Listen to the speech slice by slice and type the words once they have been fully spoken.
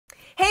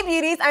Hey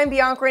beauties, I'm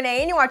Bianca Renee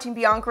and you're watching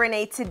Bianca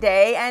Renee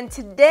Today, and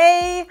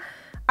today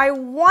I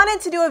wanted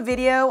to do a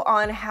video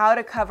on how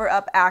to cover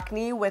up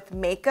acne with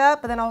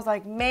makeup, but then I was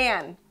like,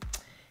 man,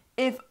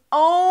 if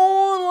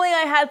only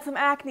I had some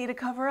acne to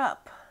cover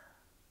up.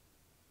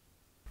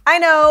 I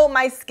know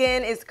my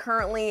skin is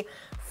currently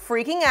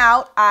freaking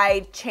out.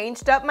 I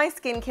changed up my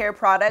skincare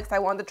products. I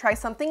wanted to try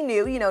something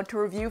new, to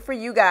review for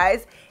you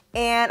guys,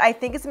 and I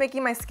think it's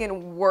making my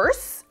skin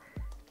worse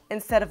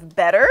instead of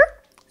better.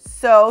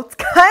 So it's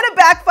kind of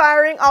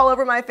backfiring all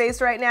over my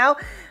face right now.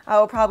 I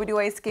will probably do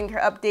a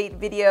skincare update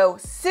video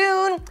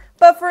soon,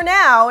 but for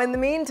now, in the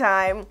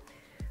meantime,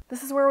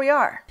 this is where we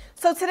are.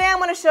 So today I'm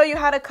going to show you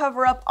how to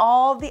cover up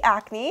all the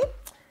acne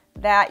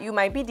that you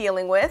might be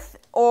dealing with,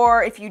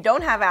 or if you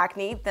don't have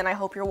acne, then I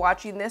hope you're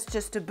watching this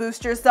just to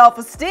boost your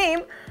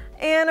self-esteem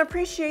and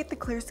appreciate the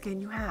clear skin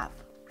you have.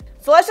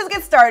 So let's just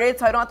get started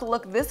so I don't have to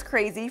look this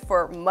crazy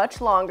for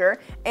much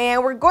longer.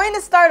 And we're going to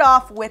start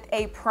off with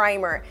a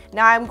primer.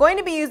 Now I'm going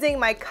to be using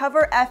my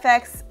Cover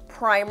FX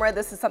primer.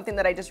 This is something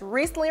that I just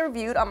recently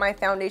reviewed on my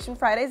Foundation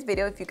Fridays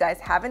video if you guys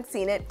haven't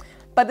seen it.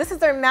 But this is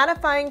their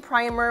mattifying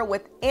primer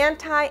with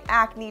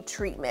anti-acne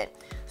treatment.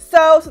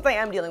 So since I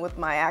am dealing with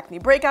my acne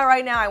breakout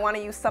right now, I want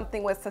to use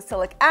something with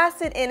salicylic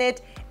acid in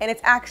it, and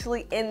it's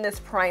actually in this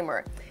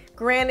primer.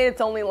 Granted,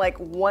 it's only like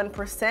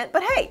 1%,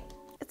 but hey,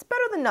 it's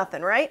better than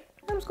nothing, right?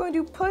 I'm just going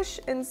to push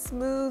and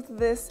smooth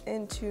this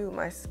into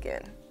my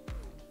skin.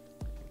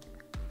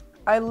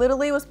 I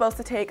literally was supposed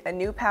to take a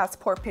new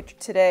passport picture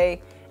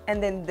today,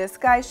 and then this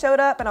guy showed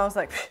up and I was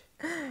like,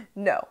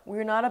 no,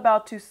 we're not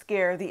about to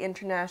scare the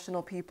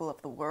international people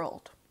of the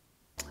world.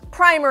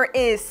 Primer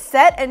is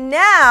set, and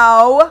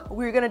now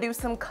we're gonna do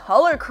some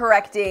color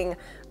correcting.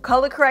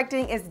 Color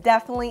correcting is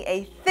definitely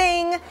a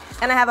thing,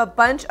 and I have a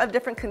bunch of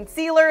different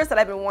concealers that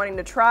I've been wanting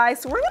to try,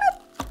 so we're gonna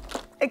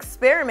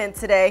experiment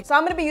today. So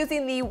I'm going to be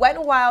using the Wet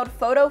n Wild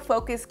Photo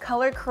Focus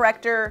Color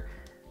Corrector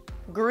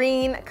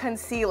Green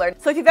Concealer.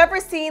 So if you've ever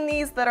seen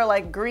these that are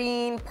like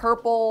green,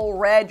 purple,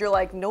 red, you're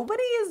like,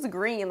 nobody is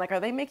green. Like, are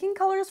they making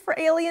colors for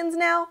aliens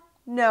now?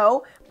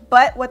 No,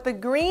 but what the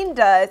green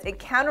does, it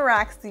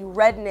counteracts the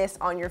redness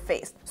on your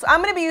face. So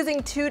I'm going to be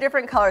using two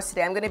different colors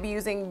today. I'm going to be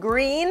using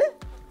green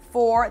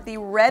for the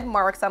red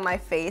marks on my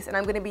face, and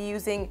I'm going to be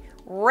using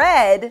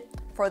red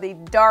for the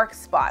dark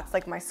spots,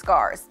 like my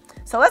scars.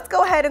 So let's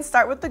go ahead and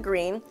start with the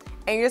green,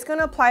 and you're just going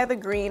to apply the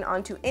green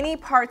onto any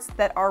parts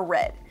that are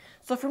red.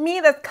 So for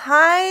me, that's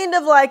kind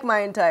of like my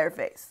entire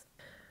face.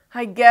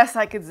 I guess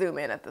I could zoom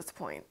in at this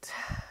point.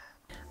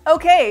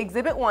 Okay,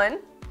 exhibit 1.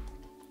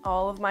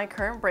 All of my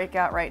current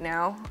breakout right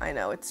now. I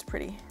know it's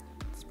pretty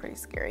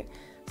scary.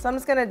 So I'm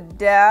just going to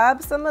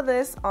dab some of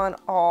this on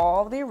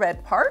all the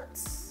red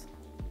parts.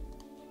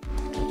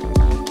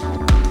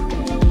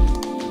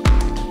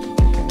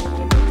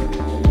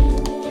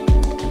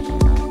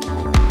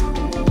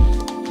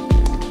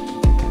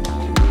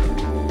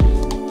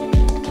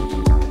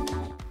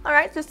 All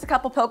right, just a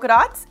couple polka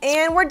dots,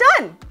 and we're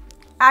done.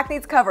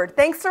 Acne's covered.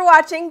 Thanks for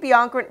watching,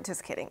 Bianca.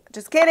 Just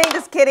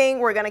kidding.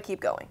 We're gonna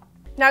keep going.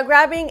 Now,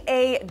 grabbing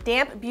a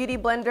damp beauty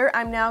blender,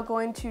 I'm now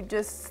going to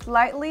just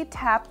slightly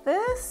tap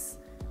this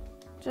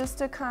just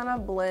to kind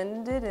of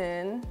blend it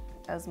in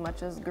as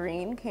much as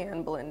green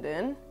can blend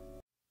in.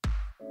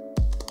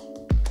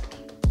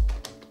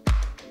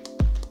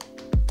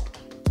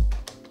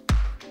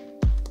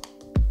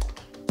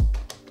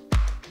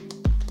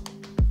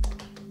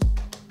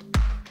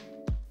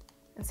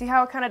 See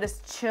how it kind of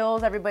just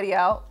chills everybody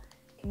out?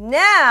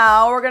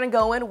 Now we're gonna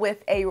go in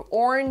with a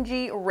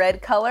orangey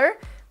red color.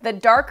 The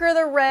darker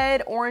the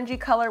red, orangey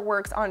color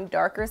works on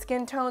darker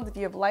skin tones. If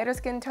you have lighter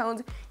skin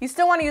tones, you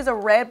still wanna use a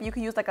red, but you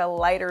can use like a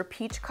lighter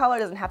peach color.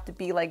 It doesn't have to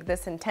be like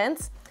this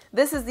intense.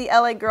 This is the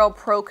LA Girl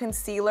Pro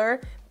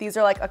Concealer. These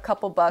are like a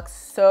couple bucks,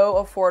 so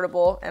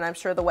affordable, and I'm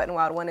sure the Wet n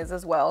Wild one is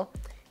as well.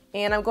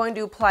 And I'm going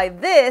to apply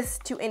this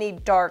to any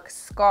dark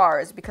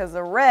scars because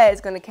the red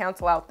is gonna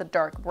cancel out the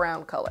dark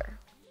brown color.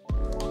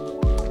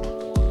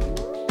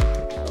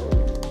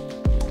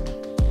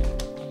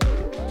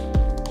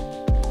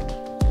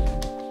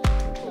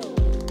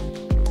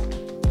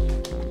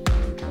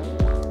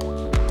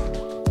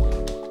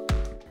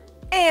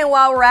 And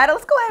while we're at it,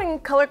 let's go ahead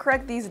and color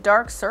correct these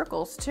dark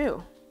circles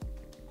too.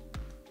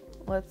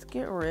 Let's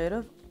get rid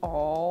of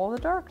all the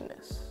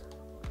darkness.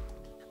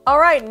 All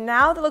right,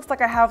 now that it looks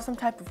like I have some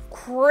type of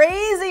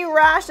crazy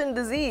rash and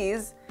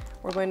disease,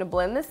 we're going to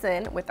blend this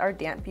in with our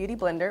damp beauty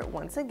blender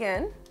once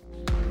again.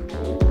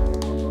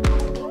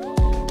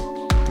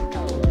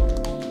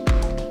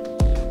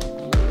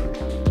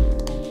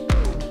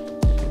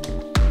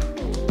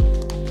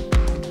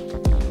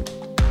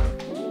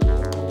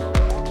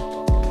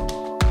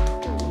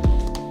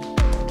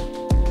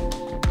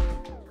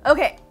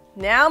 Okay,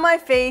 now my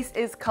face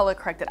is color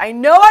corrected. I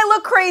know I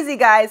look crazy,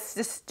 guys.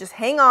 Just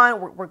hang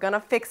on. We're gonna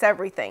fix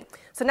everything.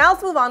 So now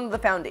let's move on to the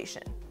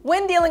foundation.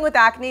 When dealing with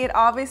acne, it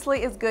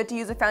obviously is good to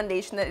use a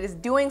foundation that is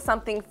doing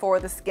something for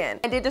the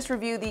skin. I did just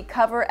review the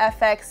Cover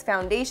FX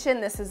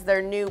foundation. This is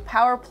their new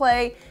Power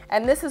Play,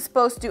 and this is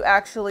supposed to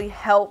actually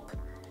help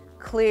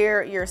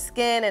clear your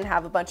skin and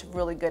have a bunch of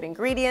really good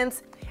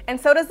ingredients. And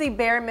so does the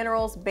Bare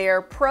Minerals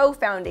Bare Pro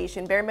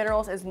Foundation. Bare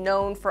Minerals is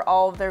known for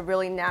all of their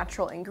really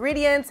natural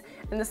ingredients,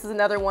 and this is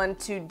another one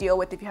to deal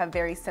with if you have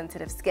very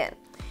sensitive skin.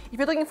 If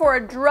you're looking for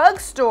a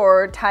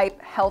drugstore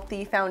type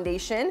healthy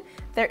foundation,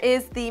 there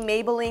is the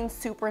Maybelline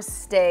Super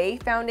Stay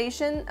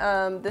Foundation.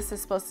 This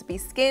is supposed to be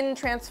skin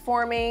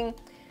transforming,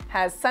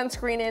 has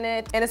sunscreen in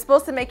it, and it's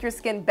supposed to make your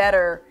skin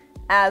better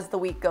as the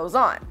week goes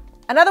on.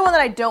 Another one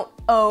that I don't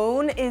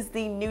own is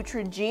the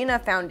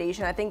Neutrogena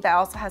foundation. I think that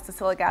also has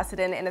salicylic acid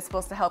in it and it's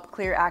supposed to help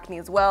clear acne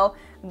as well.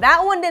 That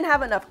one didn't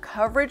have enough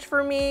coverage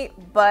for me,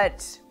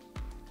 but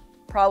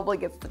probably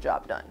gets the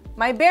job done.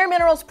 My Bare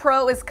Minerals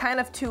Pro is kind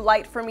of too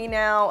light for me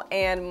now,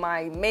 and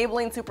my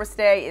Maybelline Super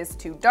Stay is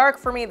too dark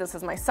for me. This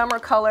is my summer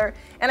color,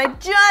 and I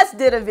just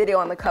did a video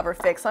on the cover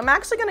fix, so I'm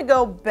actually gonna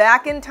go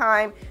back in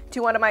time to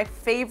one of my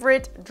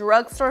favorite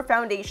drugstore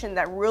foundation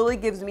that really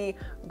gives me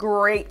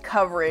great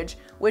coverage,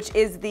 which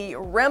is the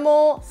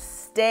Rimmel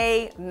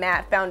Stay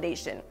Matte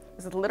Foundation.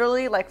 This is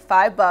literally like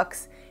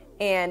 $5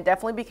 and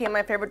definitely became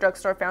my favorite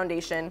drugstore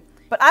foundation.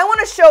 But I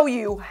wanna show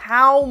you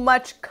how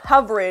much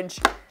coverage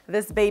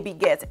this baby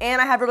gets.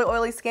 And I have really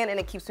oily skin and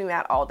it keeps me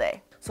matte all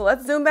day. So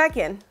let's zoom back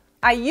in.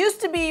 I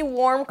used to be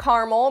warm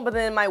caramel, but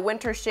then my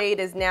winter shade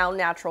is now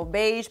natural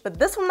beige, but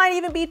this one might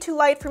even be too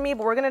light for me,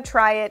 but we're gonna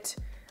try it.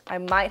 I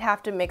might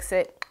have to mix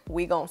it,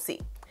 we gon' see.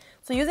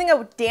 So using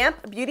a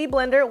damp beauty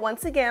blender,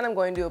 once again, I'm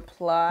going to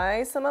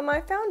apply some of my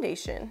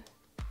foundation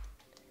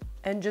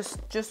and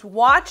just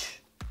watch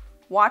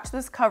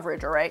this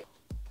coverage, all right?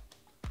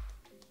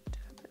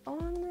 Tap it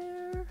on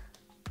there.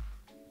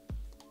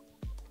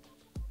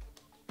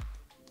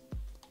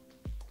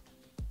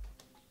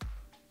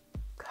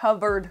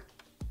 Covered,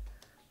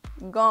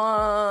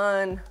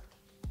 gone.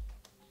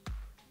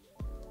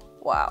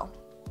 Wow.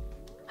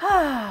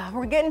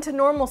 We're getting to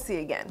normalcy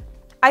again.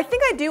 I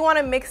think I do want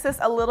to mix this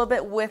a little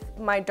bit with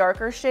my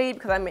darker shade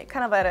because I'm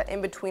kind of at an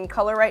in-between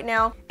color right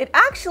now. It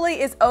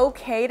actually is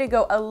okay to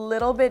go a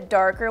little bit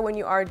darker when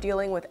you are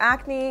dealing with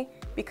acne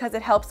because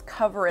it helps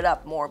cover it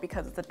up more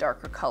because it's a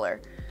darker color.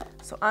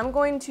 So I'm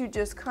going to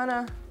just kind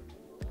of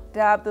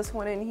dab this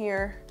one in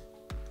here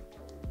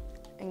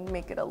and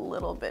make it a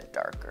little bit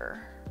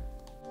darker.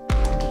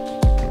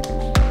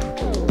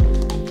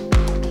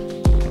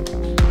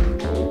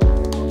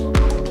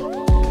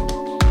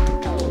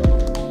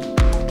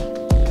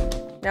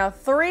 Now,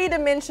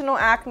 three-dimensional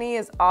acne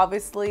is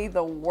obviously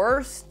the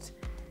worst.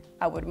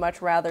 I would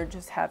much rather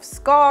just have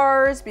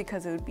scars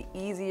because it would be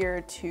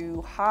easier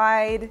to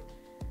hide.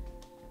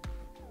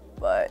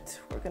 But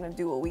we're gonna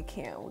do what we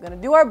can. We're gonna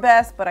do our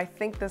best, but I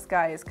think this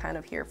guy is kind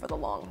of here for the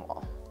long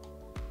haul.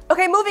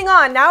 Okay, moving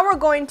on. Now we're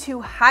going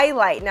to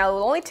highlight. Now,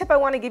 the only tip I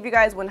want to give you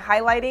guys when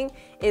highlighting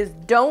is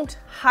don't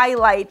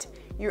highlight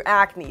your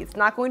acne. It's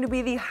not going to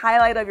be the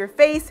highlight of your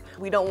face.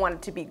 We don't want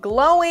it to be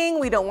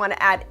glowing. We don't want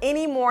to add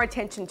any more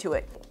attention to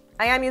it.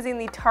 I am using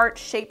the Tarte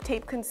Shape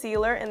Tape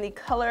Concealer in the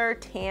color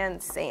Tan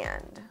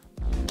Sand.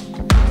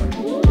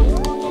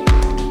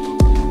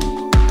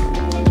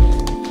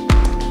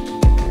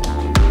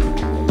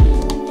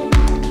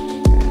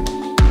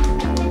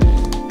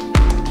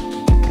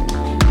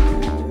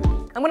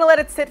 I'm gonna let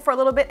it sit for a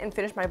little bit and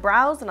finish my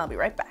brows, and I'll be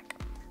right back.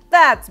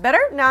 That's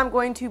better. Now I'm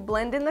going to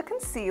blend in the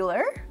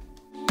concealer.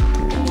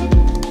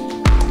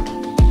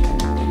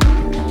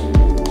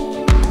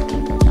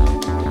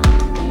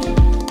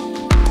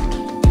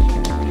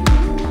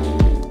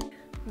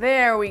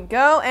 There we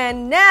go.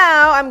 And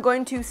now I'm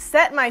going to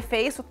set my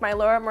face with my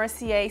Laura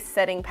Mercier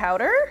setting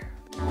powder.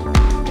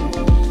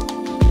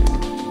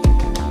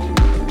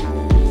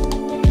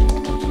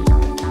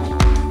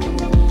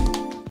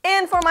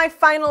 And for my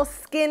final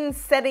skin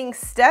setting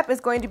step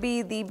is going to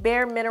be the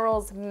Bare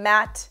Minerals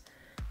Matte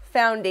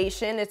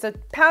Foundation. It's a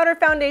powder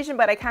foundation,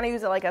 but I kind of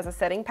use it like as a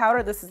setting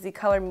powder. This is the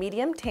color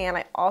Medium Tan.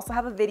 I also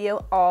have a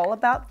video all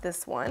about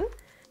this one.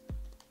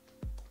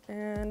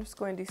 And I'm just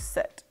going to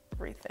set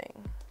everything.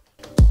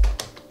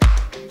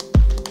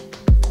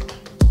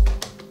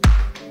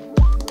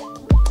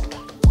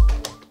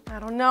 I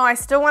don't know, I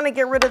still want to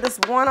get rid of this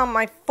one on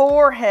my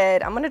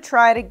forehead. I'm going to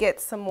try to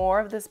get some more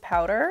of this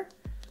powder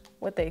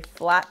with a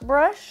flat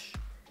brush.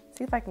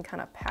 See if I can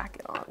kind of pack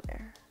it on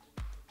there.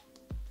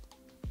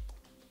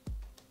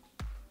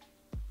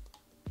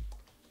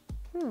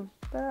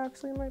 That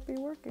actually might be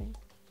working.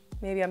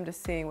 Maybe I'm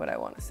just seeing what I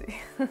want to see.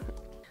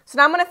 So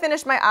now I'm going to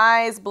finish my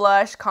eyes,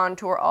 blush,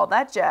 contour, all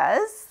that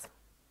jazz.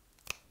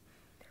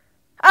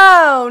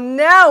 Oh,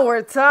 now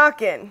we're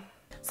talking.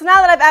 So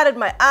now that I've added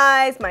my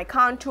eyes, my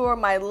contour,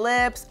 my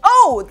lips,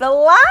 oh, the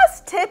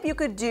last tip you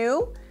could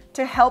do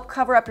to help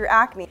cover up your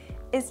acne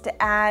is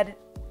to add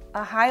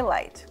a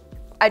highlight.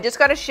 I just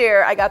got to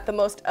share, I got the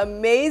most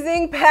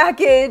amazing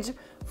package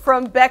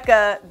from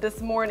BECCA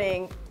this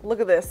morning.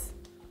 Look at this.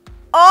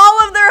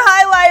 All of their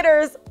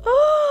highlighters.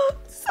 Oh,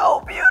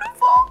 so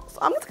beautiful. So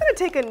I'm just going to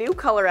take a new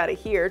color out of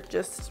here,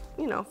 just,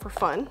 you know, for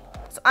fun.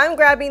 So I'm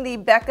grabbing the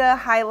BECCA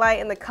highlight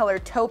in the color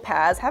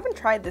Topaz. Haven't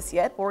tried this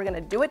yet, but we're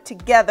gonna do it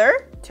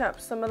together.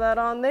 Tap some of that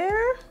on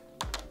there.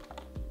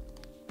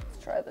 Let's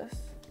try try this.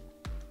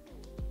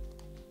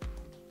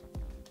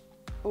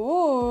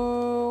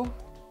 Ooh.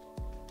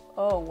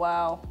 Oh,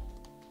 wow.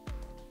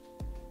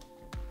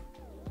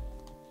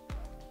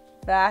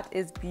 That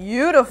is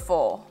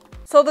beautiful.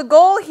 So the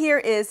goal here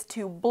is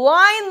to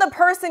blind the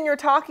person you're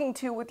talking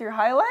to with your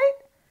highlight.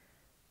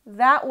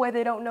 That way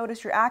they don't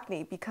notice your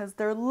acne because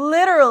they're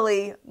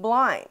literally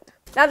blind.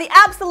 Now the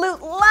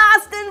absolute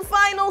last and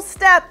final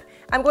step,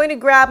 I'm going to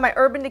grab my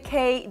Urban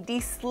Decay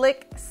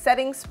De-Slick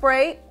Setting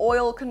Spray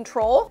Oil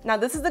Control. Now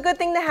this is a good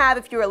thing to have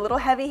if you're a little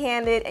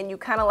heavy-handed and you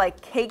kind of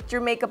like caked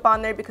your makeup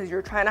on there because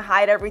you're trying to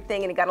hide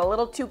everything and it got a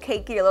little too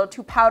cakey, a little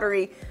too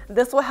powdery.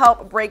 This will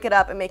help break it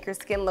up and make your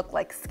skin look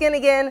like skin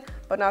again,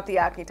 but not the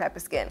acne type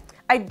of skin.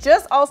 I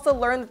just also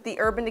learned that the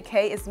Urban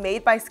Decay is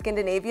made by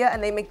Scandinavia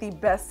and they make the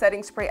best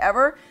setting spray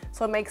ever,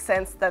 so it makes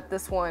sense that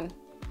this one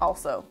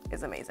also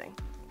is amazing.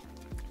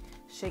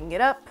 Shaking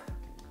it up.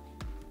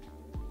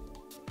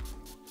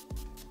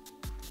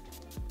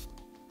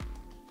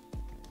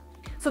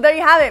 So there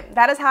you have it.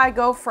 That is how I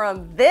go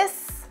from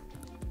this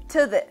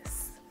to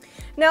this.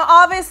 Now,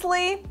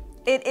 obviously,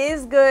 it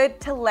is good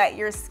to let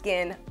your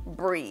skin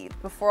breathe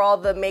before all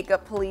the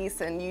makeup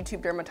police and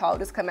YouTube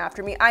dermatologists come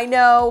after me. I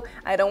know,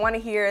 I don't want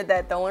to hear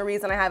that the only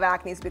reason I have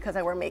acne is because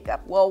I wear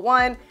makeup. Well,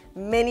 one,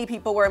 many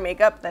people wear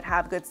makeup that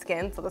have good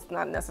skin, so that's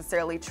not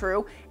necessarily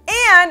true.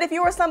 And if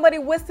you are somebody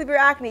with severe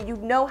acne, you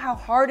know how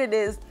hard it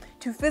is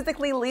to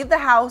physically leave the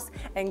house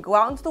and go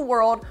out into the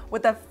world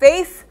with a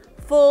face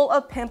full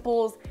of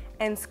pimples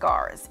and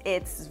scars.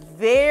 It's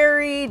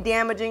very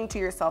damaging to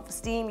your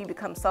self-esteem. You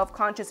become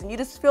self-conscious and you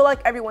just feel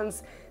like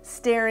everyone's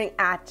staring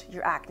at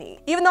your acne.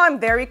 Even though I'm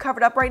very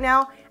covered up right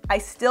now, I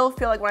still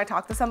feel like when I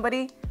talk to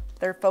somebody,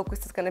 their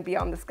focus is gonna be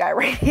on this guy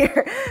right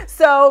here.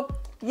 So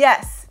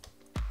yes,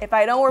 if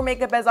I don't wear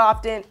makeup as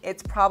often,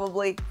 it's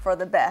probably for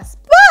the best.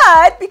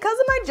 But because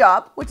of my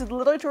job, which is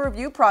literally to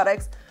review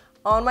products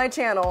on my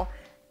channel,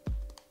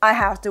 I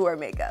have to wear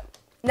makeup.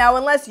 Now,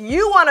 unless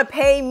you want to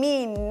pay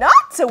me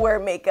not to wear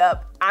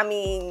makeup, I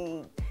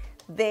mean,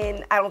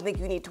 then I don't think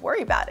you need to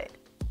worry about it.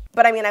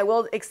 But I mean, I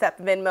will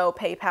accept Venmo,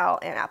 PayPal,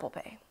 and Apple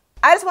Pay.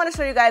 I just want to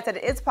show you guys that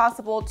it is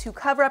possible to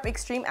cover up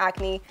extreme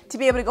acne, to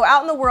be able to go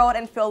out in the world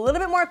and feel a little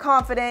bit more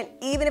confident,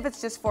 even if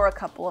it's just for a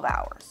couple of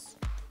hours.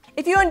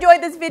 If you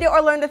enjoyed this video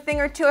or learned a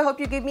thing or two, I hope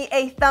you give me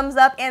a thumbs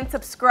up and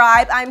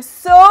subscribe. I'm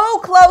so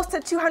close to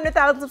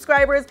 200,000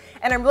 subscribers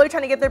and I'm really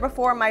trying to get there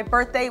before my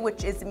birthday,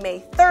 which is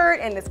May 3rd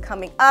and is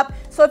coming up.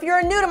 So if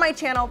you're new to my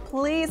channel,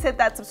 please hit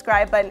that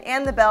subscribe button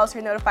and the bell so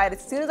you're notified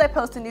as soon as I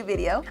post a new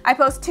video. I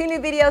post 2 new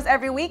videos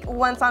every week,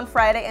 once on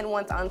Friday and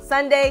once on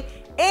Sunday.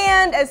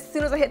 And as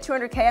soon as I hit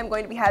 200K, I'm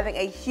going to be having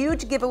a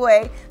huge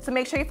giveaway. So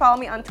make sure you follow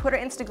me on Twitter,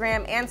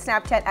 Instagram, and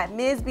Snapchat at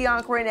Ms.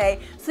 Bianca Renee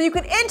so you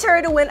can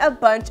enter to win a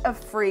bunch of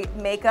free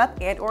makeup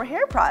and or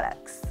hair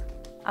products.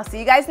 I'll see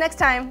you guys next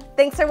time.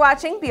 Thanks for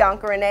watching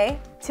Bianca Renee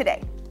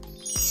Today.